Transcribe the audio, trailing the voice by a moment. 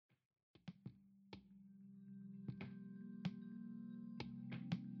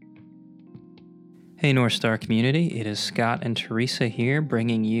Hey, North Star community. It is Scott and Teresa here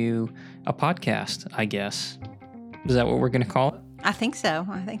bringing you a podcast, I guess. Is that what we're going to call it? I think so.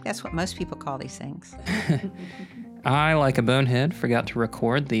 I think that's what most people call these things. I, like a bonehead, forgot to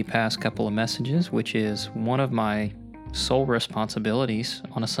record the past couple of messages, which is one of my sole responsibilities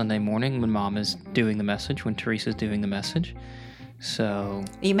on a Sunday morning when Mom is doing the message, when Teresa's doing the message. So...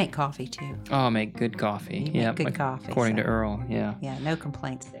 You make coffee, too. Oh, I make good coffee. You make good coffee. According to Earl, yeah. Yeah, no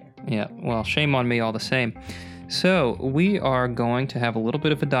complaints there. Yeah, well, shame on me all the same. So, we are going to have a little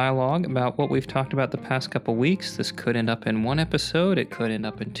bit of a dialogue about what we've talked about the past couple weeks. This could end up in one episode. It could end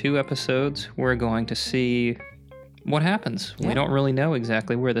up in two episodes. We're going to see what happens. Yeah. We don't really know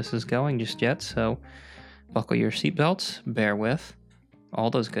exactly where this is going just yet, so buckle your seatbelts, bear with,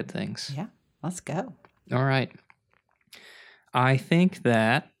 all those good things. Yeah, let's go. All right. I think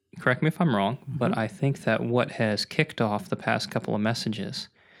that, correct me if I'm wrong, but I think that what has kicked off the past couple of messages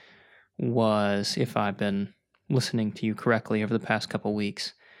was, if I've been listening to you correctly over the past couple of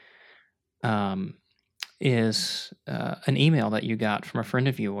weeks, is an email that you got from a friend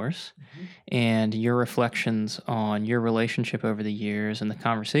of yours and your reflections on your relationship over the years and the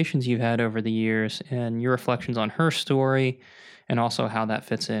conversations you've had over the years and your reflections on her story and also how that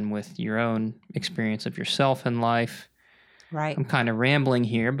fits in with your own experience of yourself in life. Right. I'm kind of rambling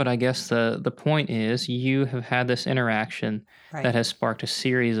here, but I guess the point is you have had this interaction that has sparked a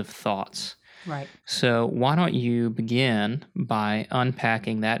series of thoughts. Right. So why don't you begin by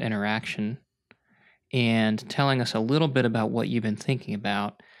unpacking that interaction and telling us a little bit about what you've been thinking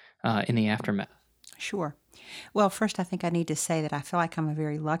about in the aftermath. Sure. Well, first, I think I need to say that I feel like I'm a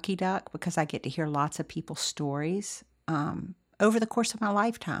very lucky duck because I get to hear lots of people's stories over the course of my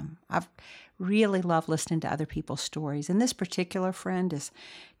lifetime. I've really loved listening to other people's stories. And this particular friend is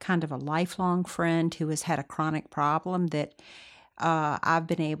kind of a lifelong friend who has had a chronic problem that I've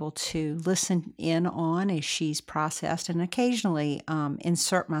been able to listen in on as she's processed and occasionally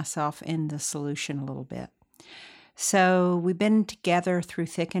insert myself in the solution a little bit. So we've been together through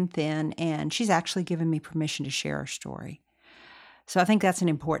thick and thin, and she's actually given me permission to share her story. So I think that's an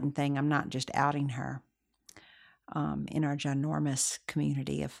important thing. I'm not just outing her in our ginormous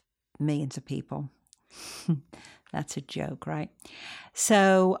community of millions of people. That's a joke, right?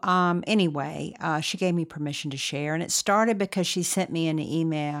 So anyway, she gave me permission to share. And it started because she sent me an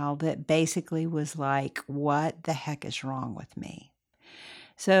email that basically was like, what the heck is wrong with me?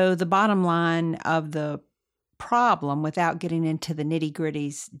 So the bottom line of the problem, without getting into the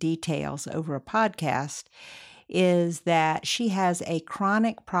nitty-gritty details over a podcast, is that she has a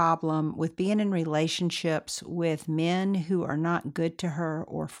chronic problem with being in relationships with men who are not good to her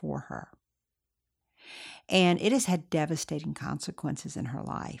or for her. And it has had devastating consequences in her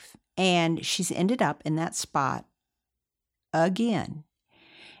life. And she's ended up in that spot again.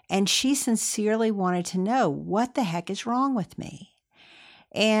 And she sincerely wanted to know, what the heck is wrong with me?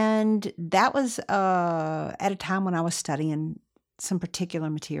 And that was at a time when I was studying some particular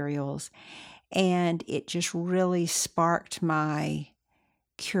materials. And it just really sparked my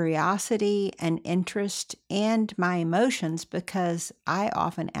curiosity and interest and my emotions because I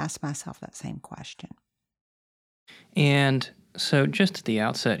often ask myself that same question. And so just at the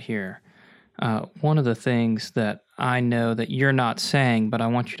outset here, one of the things that I know that you're not saying, but I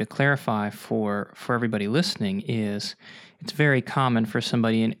want you to clarify for everybody listening is it's very common for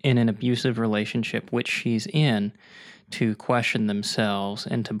somebody in an abusive relationship, which she's in, to question themselves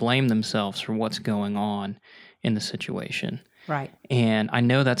and to blame themselves for what's going on in the situation. Right. And I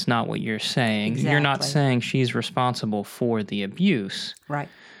know that's not what you're saying. Exactly. You're not saying she's responsible for the abuse. Right.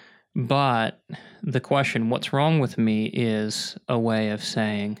 But the question, what's wrong with me, is a way of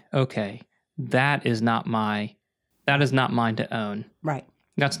saying, okay, that is not mine to own. Right.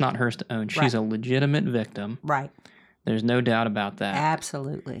 That's not hers to own. She's a legitimate victim. Right. There's no doubt about that.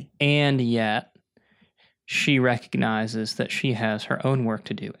 Absolutely. And yet, she recognizes that she has her own work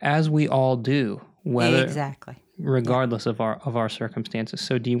to do, as we all do, regardless of our circumstances.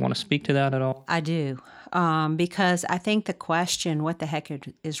 So do you want to speak to that at all? I do, because I think the question, what the heck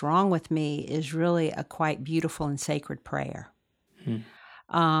is wrong with me, is really a quite beautiful and sacred prayer.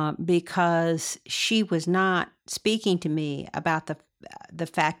 Because she was not speaking to me about the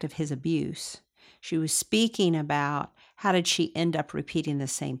fact of his abuse. She was speaking about how did she end up repeating the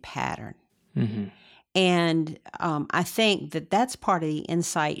same pattern. Mm-hmm. And I think that that's part of the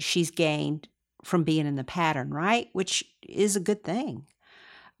insight she's gained from being in the pattern, right? Which is a good thing.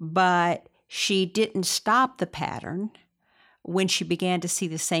 But she didn't stop the pattern when she began to see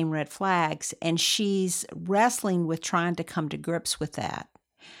the same red flags, and she's wrestling with trying to come to grips with that.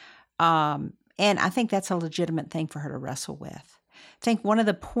 And I think that's a legitimate thing for her to wrestle with. I think one of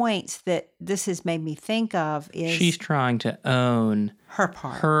the points that this has made me think of is She's trying to own her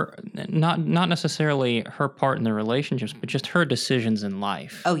part. her, not necessarily her part in the relationships, but just her decisions in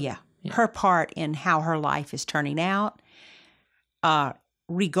life. Oh, yeah. Her part in how her life is turning out,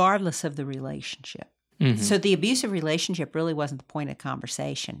 regardless of the relationship. So the abusive relationship really wasn't the point of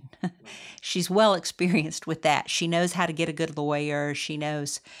conversation. She's well experienced with that. She knows how to get a good lawyer.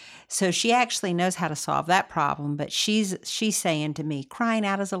 So she actually knows how to solve that problem. But she's saying to me, crying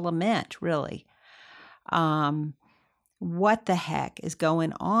out as a lament, really. What the heck is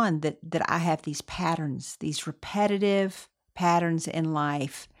going on that I have these patterns, these repetitive patterns in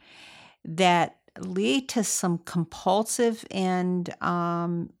life that lead to some compulsive and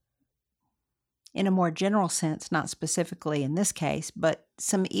in a more general sense, not specifically in this case, but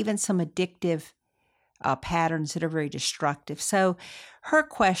some addictive patterns that are very destructive. So her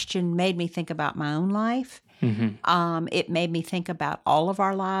question made me think about my own life. It made me think about all of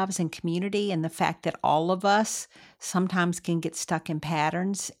our lives and community and the fact that all of us sometimes can get stuck in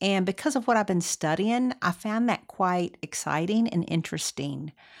patterns. And because of what I've been studying, I found that quite exciting and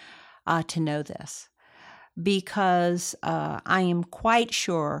interesting to know this, because I am quite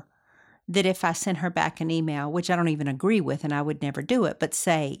sure that if I sent her back an email, which I don't even agree with and I would never do it, but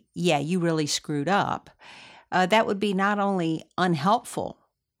say, yeah, you really screwed up, that would be not only unhelpful,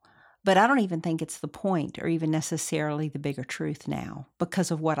 but I don't even think it's the point or even necessarily the bigger truth now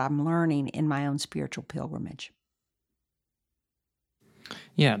because of what I'm learning in my own spiritual pilgrimage.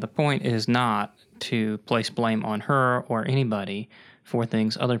 Yeah, the point is not to place blame on her or anybody for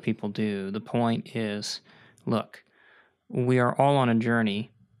things other people do. The point is, look, we are all on a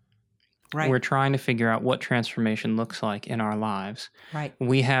journey. Right. We're trying to figure out what transformation looks like in our lives. Right.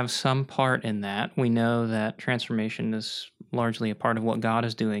 We have some part in that. We know that transformation is largely a part of what God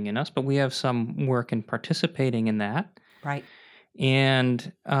is doing in us, but we have some work in participating in that. Right.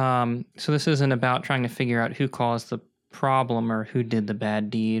 And so this isn't about trying to figure out who caused the problem or who did the bad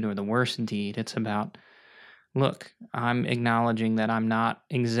deed or the worst deed. It's about, look, I'm acknowledging that I'm not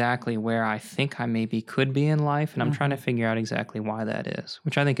exactly where I think I maybe could be in life, and I'm trying to figure out exactly why that is,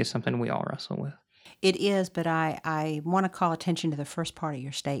 which I think is something we all wrestle with. It is, but I want to call attention to the first part of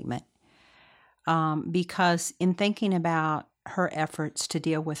your statement, because in thinking about her efforts to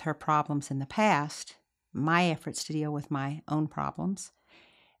deal with her problems in the past, my efforts to deal with my own problems,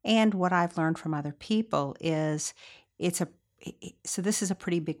 and what I've learned from other people is so this is a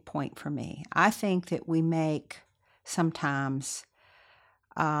pretty big point for me. I think that we make sometimes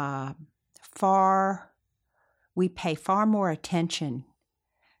we pay far more attention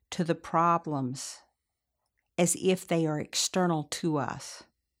to the problems as if they are external to us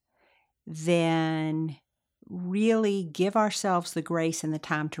than really give ourselves the grace and the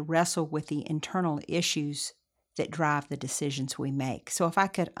time to wrestle with the internal issues that drive the decisions we make. So if I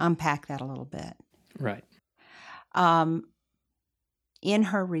could unpack that a little bit. Right. In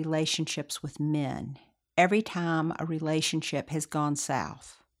her relationships with men, every time a relationship has gone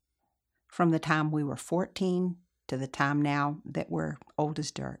south, from the time we were 14 to the time now that we're old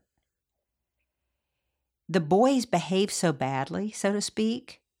as dirt, the boys behaved so badly, so to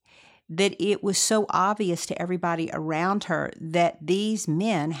speak, that it was so obvious to everybody around her that these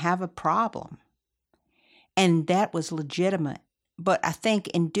men have a problem. And that was legitimate. But I think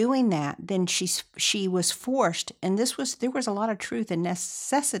in doing that, then she was forced, and there was a lot of truth and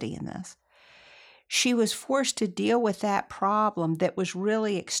necessity in this. She was forced to deal with that problem that was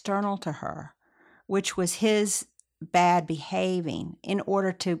really external to her, which was his bad behaving, in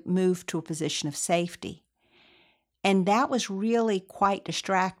order to move to a position of safety. And that was really quite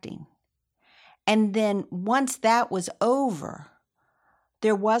distracting. And then once that was over,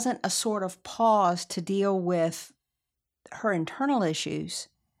 there wasn't a sort of pause to deal with her internal issues.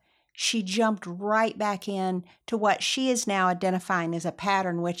 She jumped right back in to what she is now identifying as a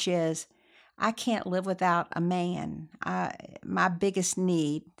pattern, which is, I can't live without a man. My biggest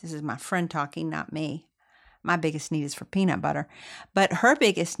need, this is my friend talking, not me. My biggest need is for peanut butter. But her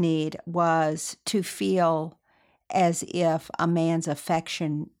biggest need was to feel as if a man's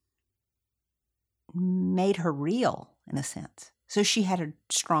affection made her real, in a sense. So she had a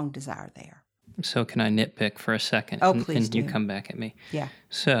strong desire there. So can I nitpick for a second? Oh, please do. And you come back at me. Yeah.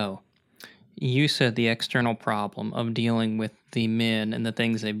 So you said the external problem of dealing with the men and the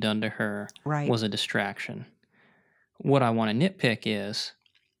things they've done to her Right. was a distraction. What I want to nitpick is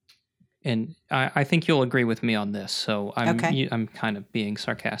and I think you'll agree with me on this. So Okay. I'm kind of being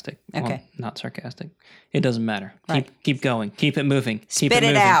sarcastic. Okay. Well, not sarcastic. It doesn't matter. Right. Keep going. Keep it moving. Keep Spit it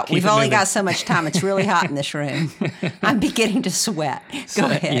moving. out. Keep We've it only moving. got so much time. It's really hot in this room. I'm beginning to sweat. Go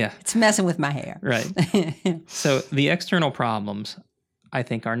ahead. yeah. It's messing with my hair. Right. So the external problems, I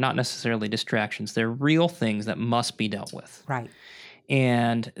think, are not necessarily distractions. They're real things that must be dealt with. Right.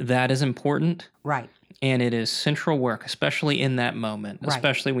 And that is important. Right. And it is central work, especially in that moment, Right.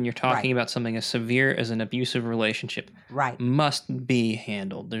 especially when you're talking Right. about something as severe as an abusive relationship. Right. Must be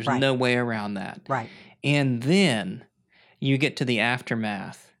handled. There's Right. no way around that. Right. And then you get to the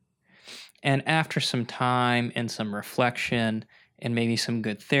aftermath. And after some time and some reflection and maybe some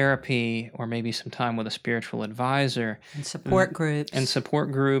good therapy or maybe some time with a spiritual advisor And support groups. and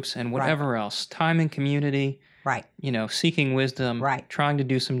support groups and whatever else, time in community, Right. seeking wisdom, Right. trying to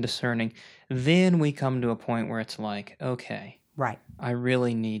do some discerning, then we come to a point where it's like, okay, Right. I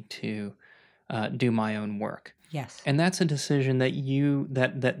really need to do my own work. Yes. And that's a decision that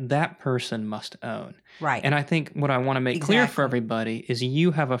that person must own. Right. And I think what I want to make clear for Exactly. everybody is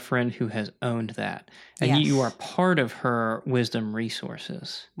you have a friend who has owned that. And Yes. you are part of her wisdom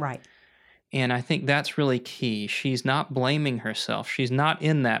resources. Right. And I think that's really key. She's not blaming herself. She's not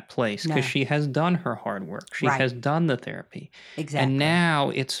in that place because No. she has done her hard work. She Right. has done the therapy. Exactly. And now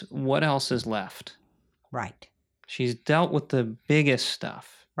it's what else is left. Right. She's dealt with the biggest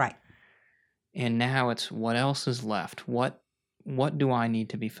stuff. Right. And now it's what else is left? What do I need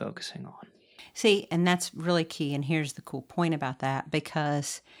to be focusing on? See, and that's really key. And here's the cool point about that,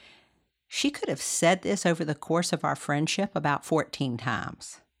 because she could have said this over the course of our friendship about 14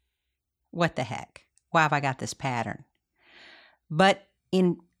 times. What the heck? Why have I got this pattern? But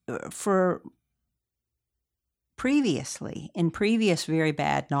for previously, in previous very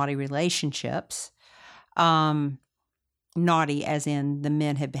bad, naughty relationships, naughty as in the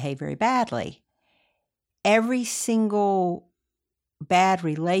men had behaved very badly, every single bad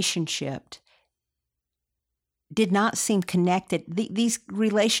relationship did not seem connected. These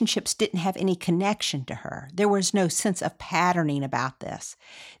relationships didn't have any connection to her. There was no sense of patterning about this.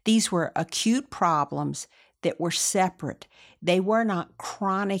 These were acute problems that were separate. They were not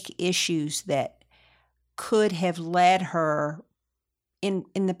chronic issues that could have led her in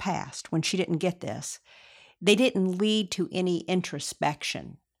the past when she didn't get this. They didn't lead to any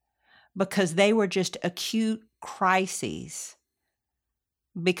introspection because they were just acute crises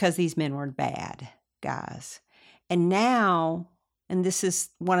because these men were bad guys. And now, and this is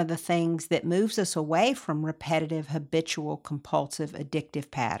one of the things that moves us away from repetitive, habitual, compulsive,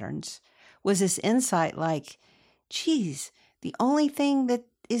 addictive patterns, was this insight like, geez, the only thing that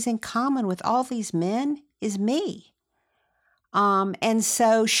is in common with all these men is me. And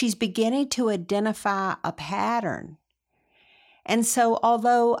so she's beginning to identify a pattern. And so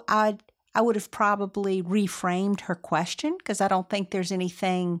although I would have probably reframed her question, because I don't think there's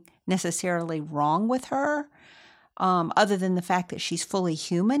anything necessarily wrong with her, other than the fact that she's fully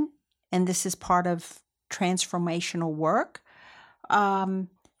human, and this is part of transformational work. I'm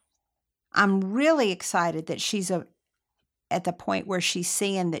really excited that she's at the point where she's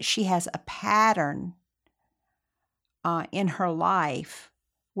seeing that she has a pattern in her life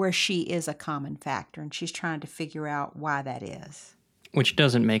where she is a common factor, and she's trying to figure out why that is. Which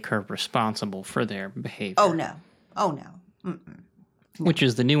doesn't make her responsible for their behavior. Oh, no. Mm-mm. Which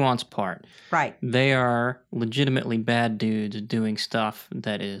is the nuanced part. Right. They are legitimately bad dudes doing stuff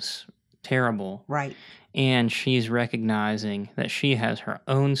that is terrible. Right. And she's recognizing that she has her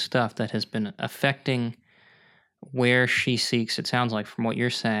own stuff that has been affecting where she seeks, it sounds like from what you're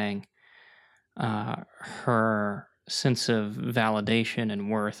saying, her sense of validation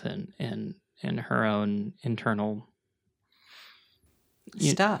and worth and her own internal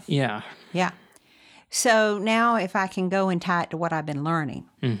stuff. Yeah. Yeah. So now if I can go and tie it to what I've been learning.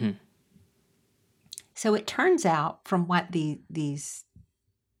 Mm-hmm. So it turns out from what these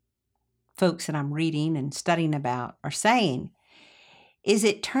folks that I'm reading and studying about are saying is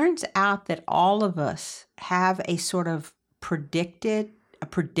it turns out that all of us have a sort of predictable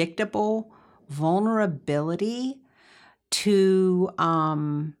vulnerability to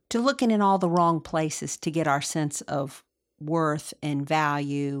looking in all the wrong places to get our sense of worth and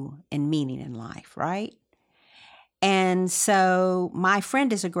value and meaning in life, right? And so my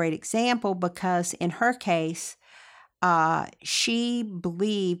friend is a great example because in her case, she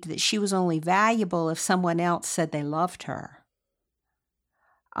believed that she was only valuable if someone else said they loved her.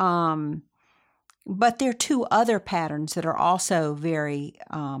 But there are two other patterns that are also very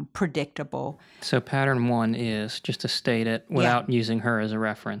predictable. So pattern one is, just to state it without using her as a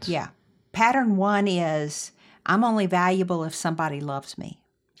reference. Yeah. Pattern one is, I'm only valuable if somebody loves me.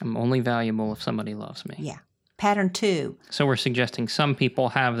 I'm only valuable if somebody loves me. Yeah. Pattern 2. So we're suggesting some people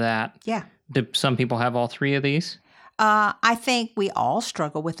have that. Yeah. Do some people have all three of these? I think we all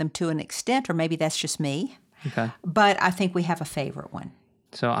struggle with them to an extent, or maybe that's just me. Okay. But I think we have a favorite one.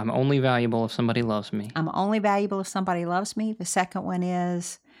 So I'm only valuable if somebody loves me. I'm only valuable if somebody loves me. The second one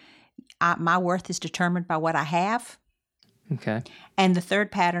is my worth is determined by what I have. Okay. And the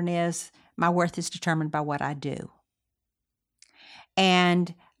third pattern is my worth is determined by what I do.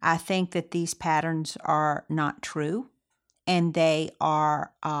 And I think that these patterns are not true, and they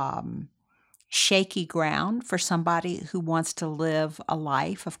are shaky ground for somebody who wants to live a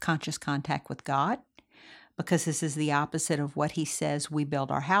life of conscious contact with God, because this is the opposite of what he says we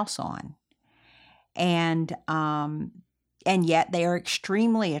build our house on. And yet they are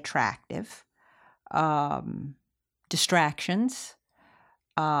extremely attractive distractions.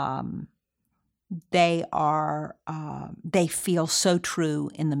 They feel so true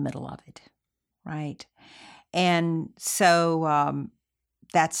in the middle of it, right? And so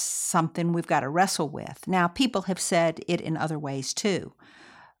that's something we've got to wrestle with. Now, people have said it in other ways too.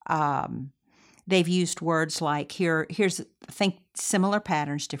 They've used words like here's I think similar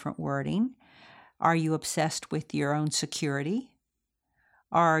patterns, different wording. Are you obsessed with your own security?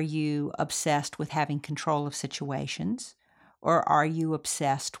 Are you obsessed with having control of situations? Or are you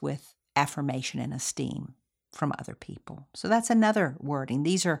obsessed with affirmation and esteem from other people? So that's another wording.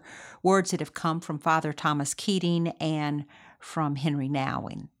 These are words that have come from Father Thomas Keating and from Henry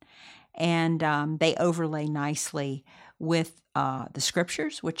Nouwen. And they overlay nicely with the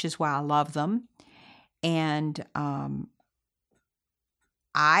scriptures, which is why I love them. And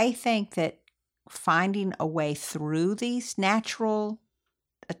I think that finding a way through these natural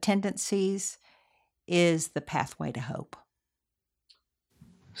tendencies is the pathway to hope.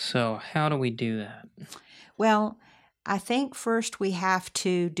 So how do we do that? Well, I think first we have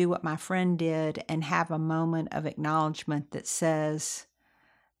to do what my friend did and have a moment of acknowledgement that says,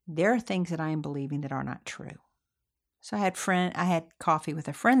 there are things that I am believing that are not true. So I had coffee with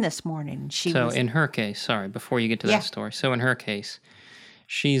a friend this morning, and in her case, sorry, before you get to that story. So in her case,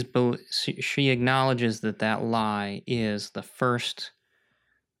 she acknowledges that lie is the first,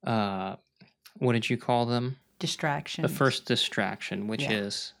 what did you call them? Distraction. The first distraction, which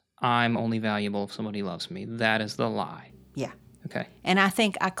is, I'm only valuable if somebody loves me. That is the lie. Yeah. Okay. And I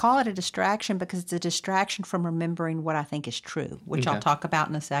think I call it a distraction because it's a distraction from remembering what I think is true, which I'll talk about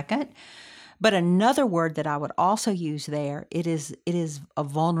in a second. But another word that I would also use there, it is a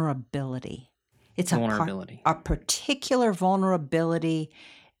vulnerability. It's vulnerability. a particular vulnerability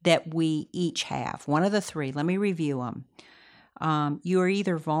that we each have. One of the three. Let me review them. You are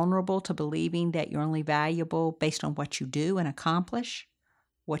either vulnerable to believing that you're only valuable based on what you do and accomplish,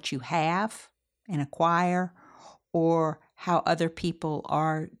 what you have and acquire, or how other people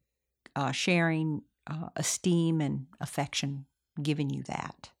are sharing esteem and affection, giving you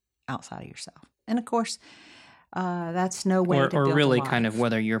that outside of yourself. And of course, that's no way to build or really a life. kind of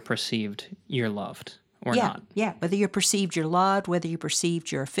whether you're perceived you're loved or not. Yeah, whether you're perceived you're loved, whether you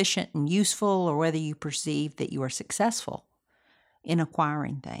perceived you're efficient and useful, or whether you perceive that you are successful in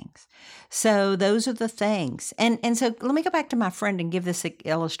acquiring things. So those are the things. And so let me go back to my friend and give this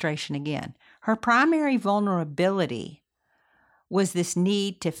illustration again. Her primary vulnerability was this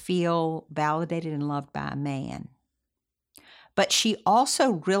need to feel validated and loved by a man. But she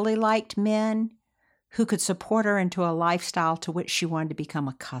also really liked men who could support her into a lifestyle to which she wanted to become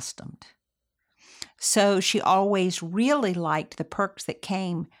accustomed. So she always really liked the perks that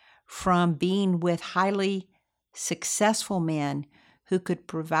came from being with highly successful men who could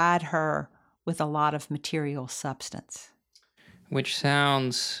provide her with a lot of material substance. Which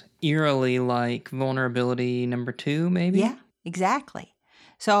sounds eerily like vulnerability number 2, maybe? Yeah, exactly.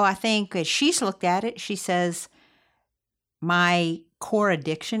 So I think as she's looked at it, she says, my core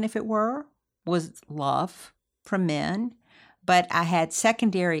addiction, if it were, was love from men, but I had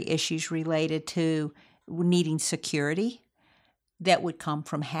secondary issues related to needing security that would come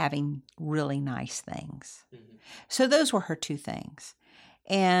from having really nice things. Mm-hmm. So those were her 2 things.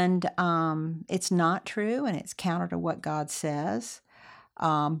 And it's not true, and it's counter to what God says.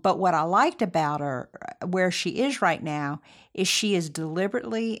 But what I liked about her, where she is right now, is she is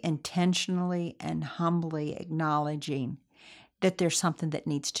deliberately, intentionally, and humbly acknowledging that there's something that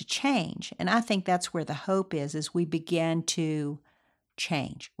needs to change. And I think that's where the hope is as we begin to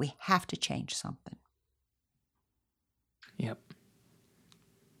change. We have to change something. Yep.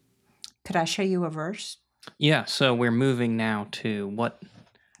 Could I show you a verse? Yeah, so we're moving now to what...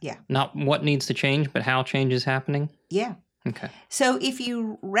 Yeah. Not what needs to change, but how change is happening? Yeah. Okay. So if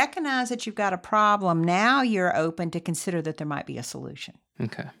you recognize that you've got a problem, now you're open to consider that there might be a solution.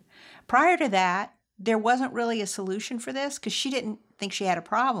 Okay. Prior to that, there wasn't really a solution for this because she didn't think she had a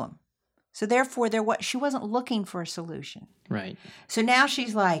problem. So therefore, she wasn't looking for a solution. Right. So now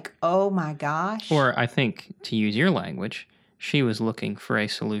she's like, oh my gosh. Or I think, to use your language, she was looking for a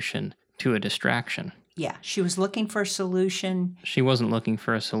solution to a distraction. Yeah, she was looking for a solution. She wasn't looking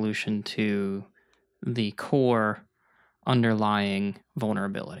for a solution to the core underlying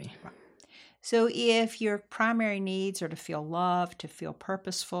vulnerability. So if your primary needs are to feel loved, to feel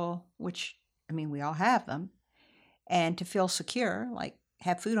purposeful, which, I mean, we all have them, and to feel secure, like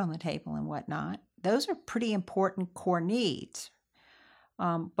have food on the table and whatnot, those are pretty important core needs.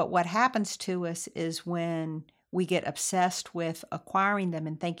 But what happens to us is when we get obsessed with acquiring them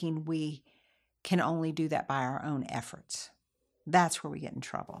and thinking we can only do that by our own efforts. That's where we get in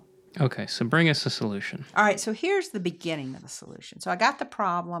trouble. Okay, so bring us a solution. All right, so here's the beginning of the solution. So I got the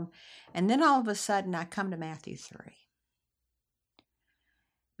problem, and then all of a sudden I come to Matthew 3.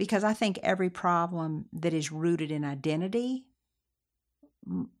 Because I think every problem that is rooted in identity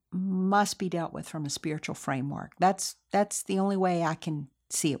must be dealt with from a spiritual framework. That's the only way I can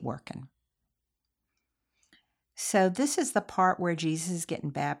see it working. So this is the part where Jesus is getting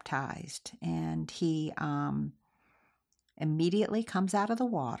baptized, and he immediately comes out of the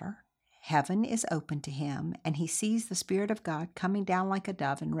water. Heaven is open to him, and he sees the Spirit of God coming down like a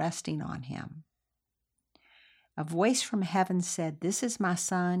dove and resting on him. A voice from heaven said, "This is my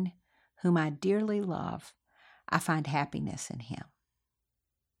Son, whom I dearly love. I find happiness in him."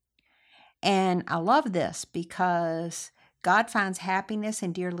 And I love this because God finds happiness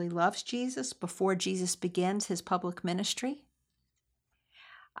and dearly loves Jesus before Jesus begins his public ministry.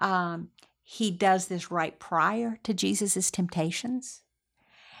 He does this right prior to Jesus' temptations.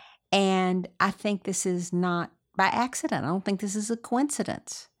 And I think this is not by accident. I don't think this is a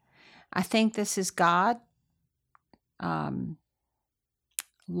coincidence. I think this is God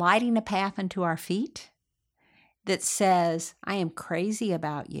lighting a path unto our feet that says, I am crazy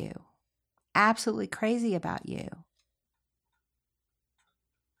about you. Absolutely crazy about you.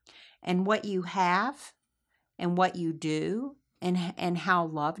 And what you have and what you do and how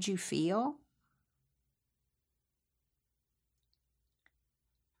loved you feel.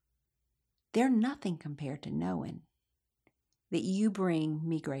 They're nothing compared to knowing that you bring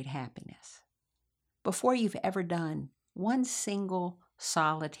me great happiness before you've ever done one single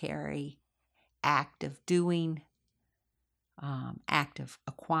solitary act of doing, act of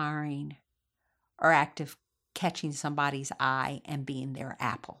acquiring, or act of catching somebody's eye and being their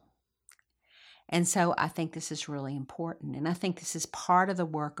apple. And so I think this is really important. And I think this is part of the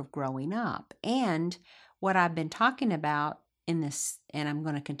work of growing up. And what I've been talking about in this, and I'm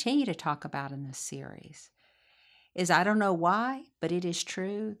going to continue to talk about in this series, is I don't know why, but it is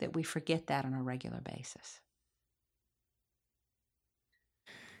true that we forget that on a regular basis.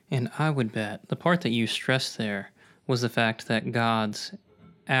 And I would bet the part that you stressed there was the fact that God's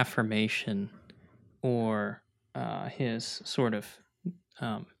affirmation or his sort of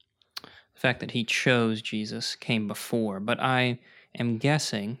the fact that he chose Jesus came before. But I am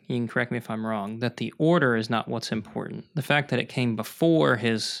guessing, you can correct me if I'm wrong, that the order is not what's important. The fact that it came before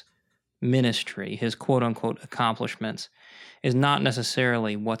his ministry, his quote-unquote accomplishments, is not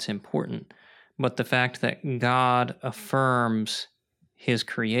necessarily what's important, but the fact that God affirms his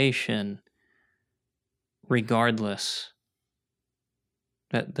creation regardless,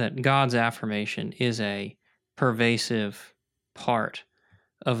 that God's affirmation is a pervasive part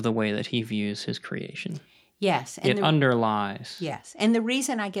of the way that he views his creation. Yes. And it underlies. Yes. And the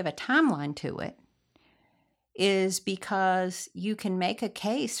reason I give a timeline to it is because you can make a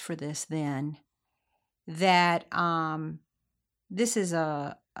case for this then that this is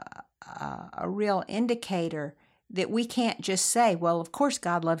a real indicator that we can't just say, well, of course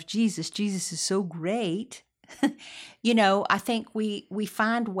God loves Jesus. Jesus is so great. I think we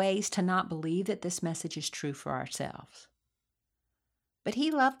find ways to not believe that this message is true for ourselves. But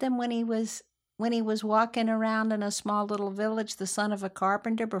he loved them when he was walking around in a small little village, the son of a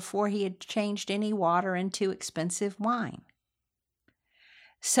carpenter, before he had changed any water into expensive wine.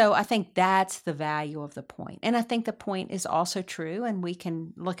 So I think that's the value of the point. And I think the point is also true, and we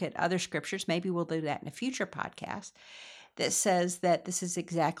can look at other scriptures, maybe we'll do that in a future podcast, that says that this is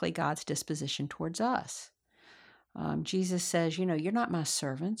exactly God's disposition towards us. Jesus says, you're not my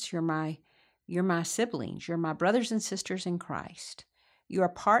servants, you're my siblings, you're my brothers and sisters in Christ. You are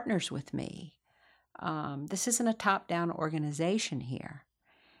partners with me. This isn't a top-down organization here.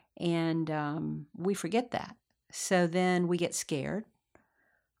 And we forget that. So then we get scared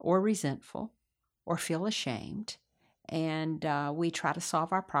or resentful or feel ashamed And we try to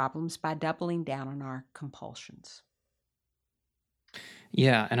solve our problems by doubling down on our compulsions.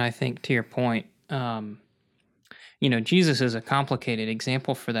 Yeah, and I think to your point, Jesus is a complicated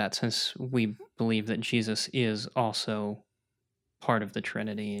example for that, since we believe that Jesus is also part of the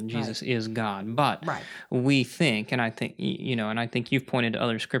Trinity and Right. Jesus is God. But Right. we think, and I think, and I think you've pointed to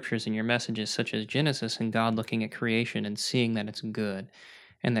other scriptures in your messages, such as Genesis, and God looking at creation and seeing that it's good,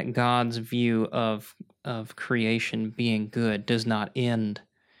 and that God's view of creation being good does not end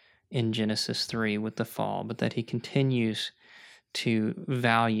in Genesis 3 with the fall, but that he continues to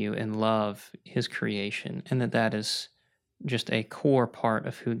value and love his creation, and that is just a core part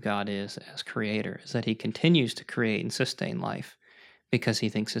of who God is as creator, is that he continues to create and sustain life because he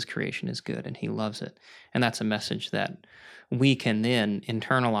thinks his creation is good and he loves it. And that's a message that we can then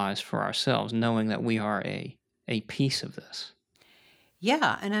internalize for ourselves, knowing that we are a piece of this.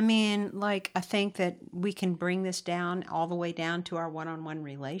 Yeah, and I mean, like, I think that we can bring this down all the way down to our one-on-one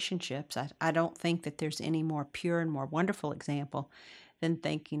relationships. I don't think that there's any more pure and more wonderful example than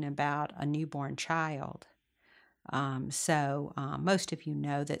thinking about a newborn child. Most of you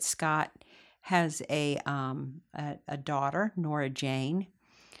know that Scott has a daughter, Nora Jane,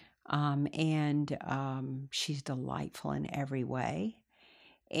 and she's delightful in every way.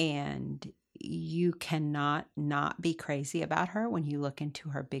 And you cannot not be crazy about her when you look into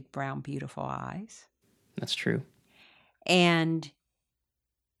her big, brown, beautiful eyes. That's true. And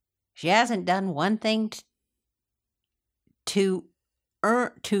she hasn't done one thing to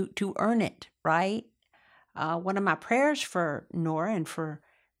earn it, right? One of my prayers for Nora and for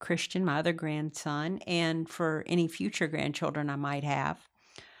Christian, my other grandson, and for any future grandchildren I might have,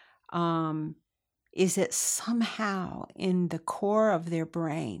 is that somehow in the core of their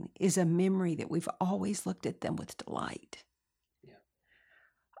brain is a memory that we've always looked at them with delight. Yeah.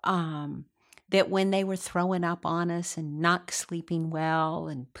 That when they were throwing up on us and not sleeping well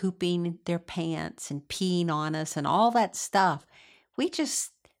and pooping their pants and peeing on us and all that stuff, we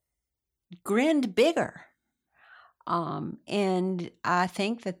just grinned bigger. And I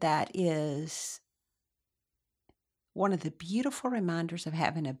think that is one of the beautiful reminders of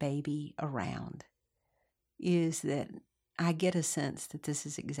having a baby around, is that I get a sense that this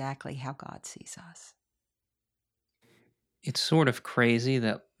is exactly how God sees us. It's sort of crazy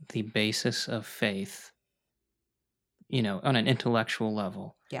that the basis of faith, on an intellectual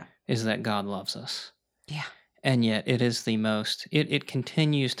level, is that God loves us. Yeah. And yet it is the most, it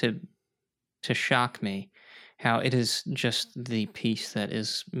continues to shock me how it is just the piece that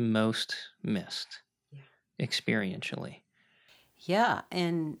is most missed experientially. Yeah,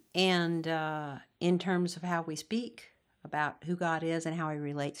 and in terms of how we speak about who God is and how he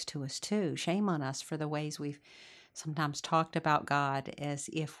relates to us too. Shame on us for the ways we've sometimes talked about God as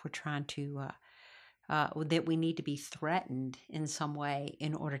if we're trying to, that we need to be threatened in some way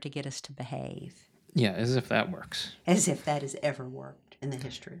in order to get us to behave. Yeah, as if that works. As if that has ever worked in the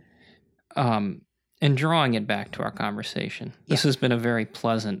history. And drawing it back to our conversation, this has been a very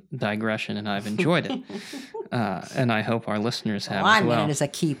pleasant digression, and I've enjoyed it. And I hope our listeners have as well. I mean it as a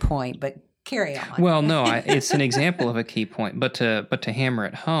key point, but carry on. Well, no, it's an example of a key point. But to hammer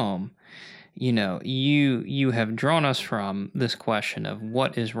it home, you have drawn us from this question of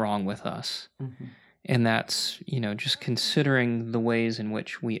what is wrong with us. Mm-hmm. And that's, just considering the ways in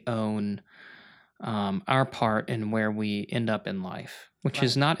which we own our part in where we end up in life, which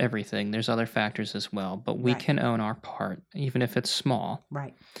is not everything. There's other factors as well, but we can own our part, even if it's small.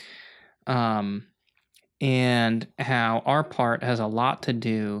 Right. And how our part has a lot to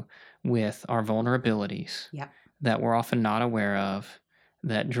do with our vulnerabilities that we're often not aware of,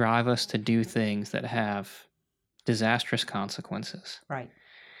 that drive us to do things that have disastrous consequences. Right.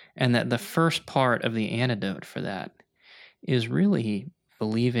 And that the first part of the antidote for that is really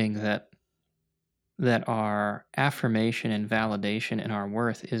believing that our affirmation and validation and our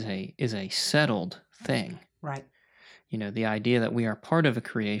worth is a settled thing. Right. The idea that we are part of a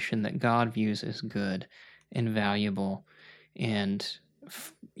creation that God views as good and valuable, and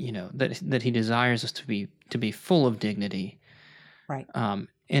that he desires us to be full of dignity. Right.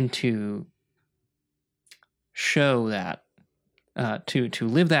 And to show that, to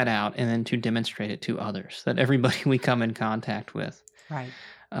live that out, and then to demonstrate it to others, that everybody we come in contact with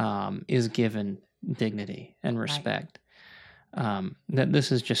is given dignity and respect. That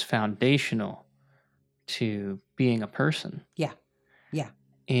this is just foundational to being a person. Yeah. Yeah.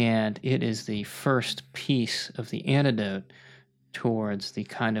 And it is the first piece of the antidote towards the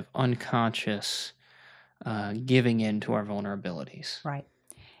kind of unconscious giving in to our vulnerabilities. Right.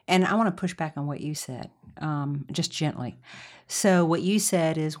 And I want to push back on what you said, just gently. So what you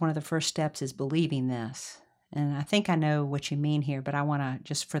said is one of the first steps is believing this. And I think I know what you mean here, but I want to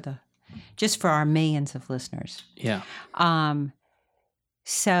just for our millions of listeners. Yeah.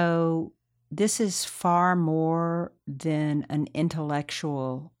 So this is far more than an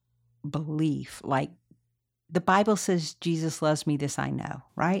intellectual belief. Like the Bible says, Jesus loves me, this I know,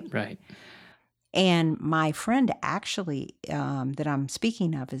 right? Right. And my friend actually, that I'm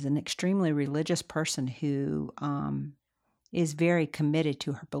speaking of, is an extremely religious person who is very committed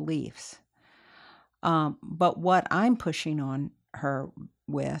to her beliefs. But what I'm pushing on her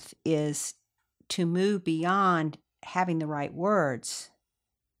with is to move beyond having the right words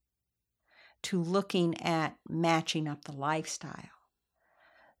to looking at matching up the lifestyle.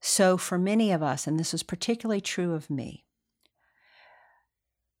 So for many of us, and this is particularly true of me,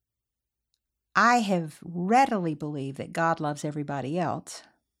 I have readily believed that God loves everybody else,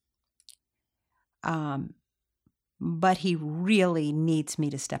 but he really needs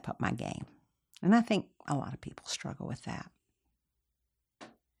me to step up my game. And I think a lot of people struggle with that.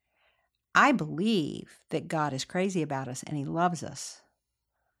 I believe that God is crazy about us and he loves us.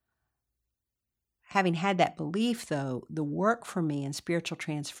 Having had that belief, though, the work for me in spiritual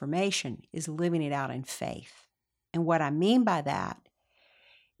transformation is living it out in faith. And what I mean by that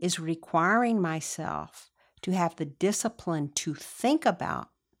is requiring myself to have the discipline to think about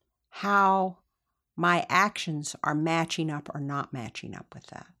how my actions are matching up or not matching up with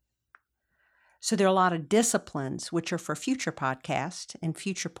that. So there are a lot of disciplines, which are for future podcasts and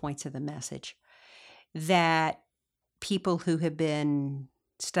future points of the message, that people who have been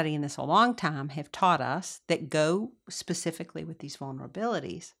studying this a long time have taught us that go specifically with these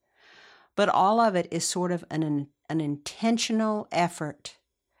vulnerabilities. But all of it is sort of an intentional effort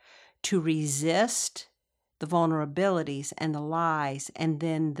to resist the vulnerabilities and the lies and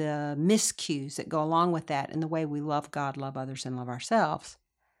then the miscues that go along with that in the way we love God, love others, and love ourselves.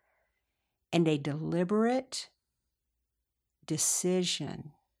 And a deliberate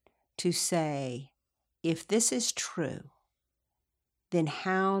decision to say, if this is true, then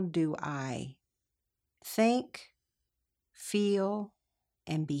how do I think, feel,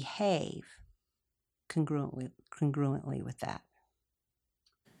 and behave congruently with that?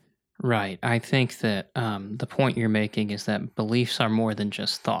 Right. I think that the point you're making is that beliefs are more than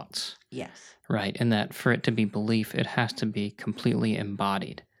just thoughts. Yes. Right. And that for it to be belief, it has to be completely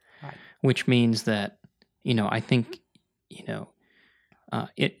embodied. Right. Which means that, I think,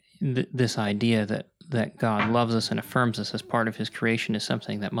 this idea that God loves us and affirms us as part of his creation is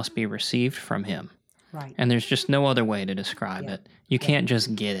something that must be received from him. Right. And there's just no other way to describe it. You can't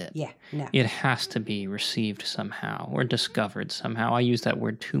just get it. Yeah, no. It has to be received somehow or discovered somehow. I use that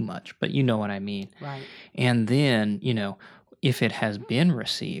word too much, but you know what I mean. Right. And then, if it has been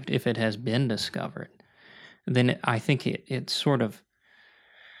received, if it has been discovered, then I think it sort of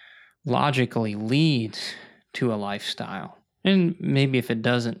logically leads to a lifestyle. And maybe if it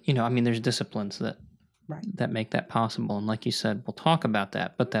doesn't, there's disciplines that make that possible. And like you said, we'll talk about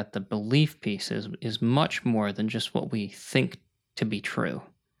that, but that the belief piece is much more than just what we think to be true.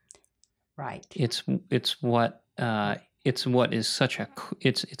 Right. It's what is such a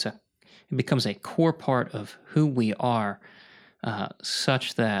it becomes a core part of who we are,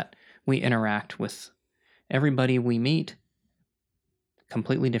 such that we interact with everybody we meet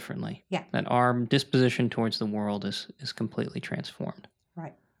completely differently. Yeah. That our disposition towards the world is completely transformed.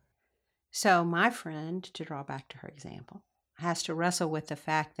 Right. So my friend, to draw back to her example, has to wrestle with the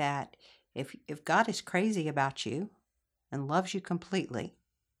fact that if God is crazy about you and loves you completely,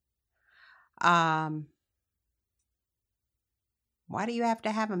 why do you have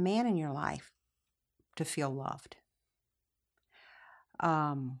to have a man in your life to feel loved?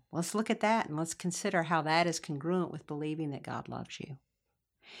 Let's look at that and let's consider how that is congruent with believing that God loves you.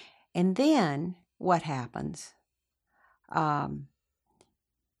 And then what happens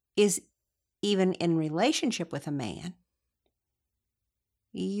is even in relationship with a man,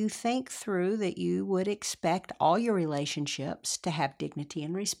 you think through that you would expect all your relationships to have dignity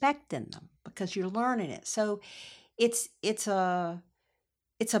and respect in them because you're learning it. So it's a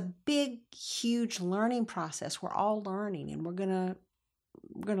big, huge learning process. We're all learning, and we're gonna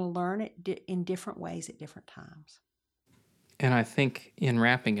learn it in different ways at different times. And I think in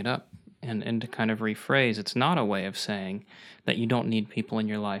wrapping it up and to kind of rephrase, it's not a way of saying that you don't need people in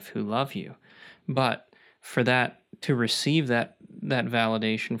your life who love you, but for that to receive that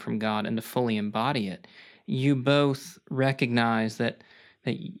validation from God and to fully embody it, you both recognize that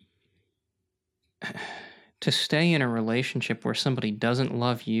to stay in a relationship where somebody doesn't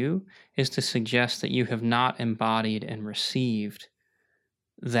love you is to suggest that you have not embodied and received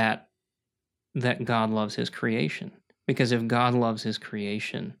that God loves his creation. Because if God loves his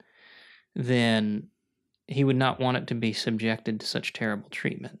creation, then he would not want it to be subjected to such terrible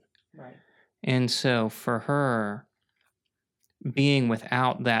treatment. Right. And so for her, being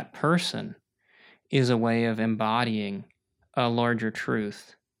without that person is a way of embodying a larger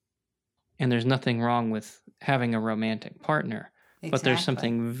truth. And there's nothing wrong with having a romantic partner, but there's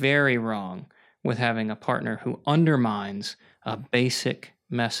something very wrong with having a partner who undermines a basic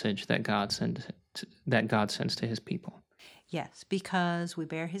message that God sends to his people. Yes, because we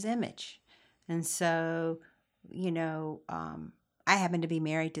bear his image. And so, I happen to be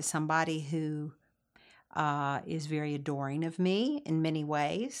married to somebody who is very adoring of me in many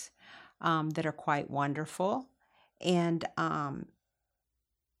ways that are quite wonderful. And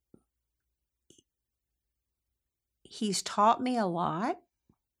he's taught me a lot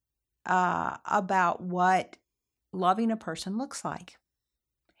about what loving a person looks like.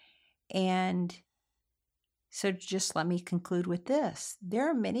 And so just let me conclude with this. There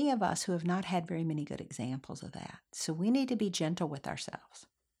are many of us who have not had very many good examples of that. So we need to be gentle with ourselves.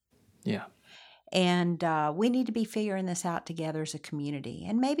 Yeah. And we need to be figuring this out together as a community.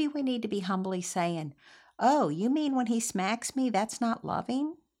 And maybe we need to be humbly saying, oh, you mean when he smacks me, that's not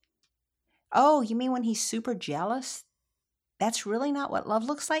loving? Oh, you mean when he's super jealous? That's really not what love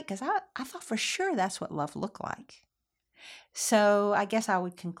looks like? Because I thought for sure that's what love looked like. So I guess I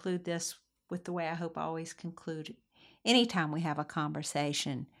would conclude this with the way I hope I always conclude. Anytime we have a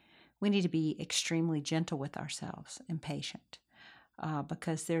conversation, we need to be extremely gentle with ourselves and patient.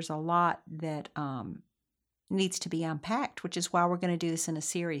 Because there's a lot that needs to be unpacked, which is why we're going to do this in a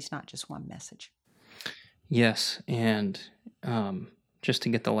series, not just one message. Yes, and just to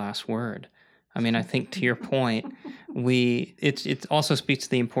get the last word, I mean, I think to your point, it also speaks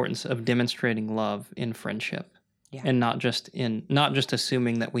to the importance of demonstrating love in friendship, and not just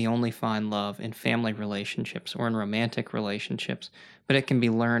assuming that we only find love in family relationships or in romantic relationships, but it can be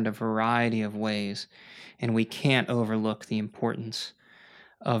learned a variety of ways. And we can't overlook the importance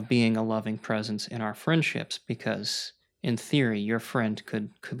of being a loving presence in our friendships, because in theory, your friend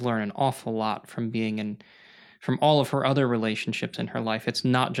could learn an awful lot from from all of her other relationships in her life. It's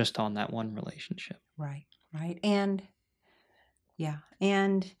not just on that one relationship. Right. And you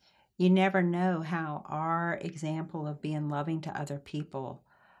never know how our example of being loving to other people,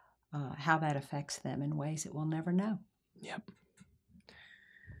 how that affects them in ways that we'll never know. Yep.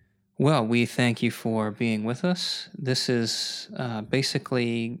 Well, we thank you for being with us. This is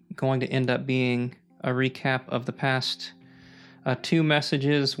basically going to end up being a recap of the past 2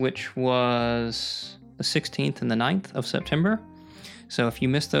 messages, which was the 16th and the 9th of September. So if you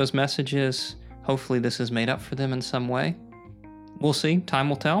missed those messages, hopefully this has made up for them in some way. We'll see. Time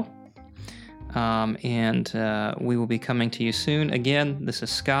will tell. And we will be coming to you soon. Again, this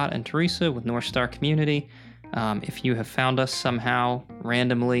is Scott and Teresa with North Star Community. If you have found us somehow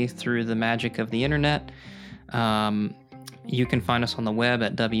randomly through the magic of the internet, you can find us on the web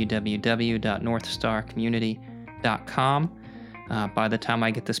at www.northstarcommunity.com. By the time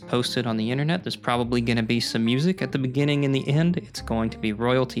I get this posted on the internet, there's probably going to be some music at the beginning and the end. It's going to be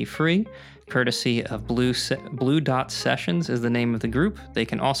royalty free, courtesy of Blue Dot Sessions is the name of the group. They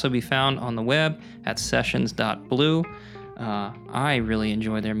can also be found on the web at sessions.blue. I really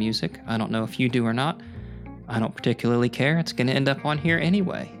enjoy their music. I don't know if you do or not. I don't particularly care. It's going to end up on here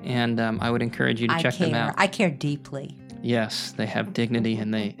anyway, and I would encourage you to check them out. I care deeply. Yes, they have dignity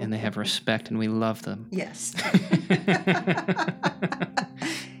and they have respect, and we love them. Yes.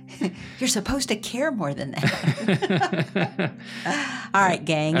 You're supposed to care more than that. All right,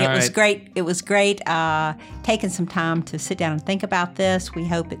 gang. It was great. It was great taking some time to sit down and think about this. We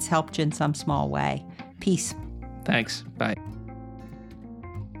hope it's helped you in some small way. Peace. Thanks. Bye.